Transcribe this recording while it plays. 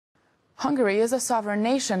Hungary is a sovereign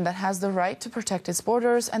nation that has the right to protect its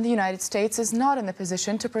borders, and the United States is not in the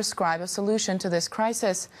position to prescribe a solution to this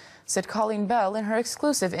crisis, said Colleen Bell in her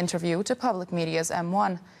exclusive interview to public media's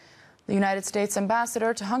M1. The United States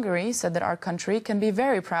ambassador to Hungary said that our country can be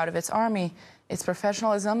very proud of its army. Its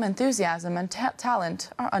professionalism, enthusiasm and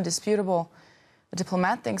talent are undisputable. The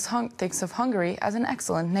diplomat thinks of Hungary as an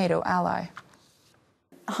excellent NATO ally.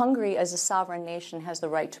 Hungary, as a sovereign nation, has the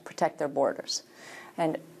right to protect their borders.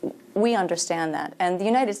 And we understand that. And the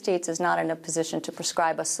United States is not in a position to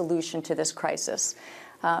prescribe a solution to this crisis.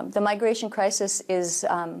 The migration crisis is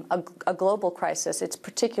a global crisis. It's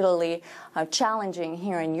particularly challenging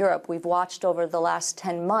here in Europe. We've watched over the last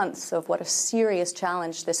 10 months of what a serious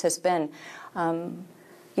challenge this has been.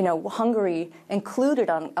 Hungary included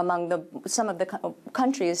among some of the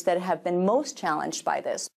countries that have been most challenged by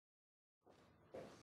this.